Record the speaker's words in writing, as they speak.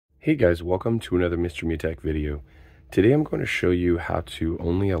Hey guys, welcome to another Mr. Mutech video. Today I'm going to show you how to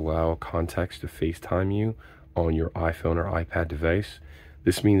only allow contacts to FaceTime you on your iPhone or iPad device.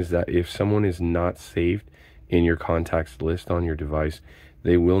 This means that if someone is not saved in your contacts list on your device,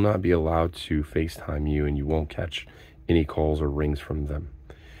 they will not be allowed to FaceTime you and you won't catch any calls or rings from them.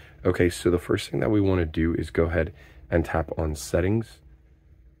 Okay, so the first thing that we want to do is go ahead and tap on Settings.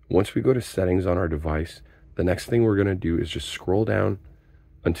 Once we go to Settings on our device, the next thing we're going to do is just scroll down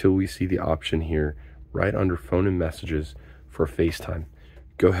until we see the option here right under Phone and Messages for FaceTime.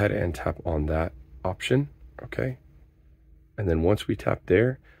 Go ahead and tap on that option, okay? And then once we tap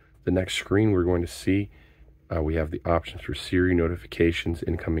there, the next screen we're going to see, we have the options for Siri, notifications,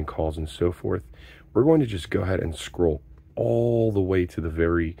 incoming calls, and so forth. We're going to just go ahead and scroll all the way to the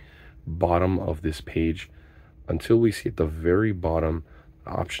very bottom of this page until we see at the very bottom the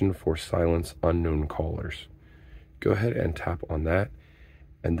option for silence unknown callers. Go ahead and tap on that.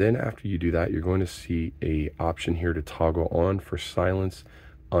 And then after you do that, you're going to see a option here to toggle on for silence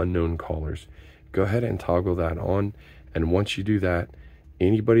unknown callers. Go ahead and toggle that on. And once you do that,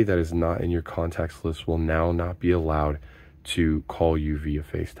 anybody that is not in your contacts list will now not be allowed to call you via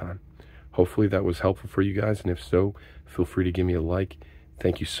FaceTime. Hopefully that was helpful for you guys. And if so, feel free to give me a like.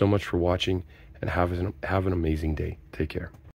 Thank you so much for watching and have an amazing day. Take care.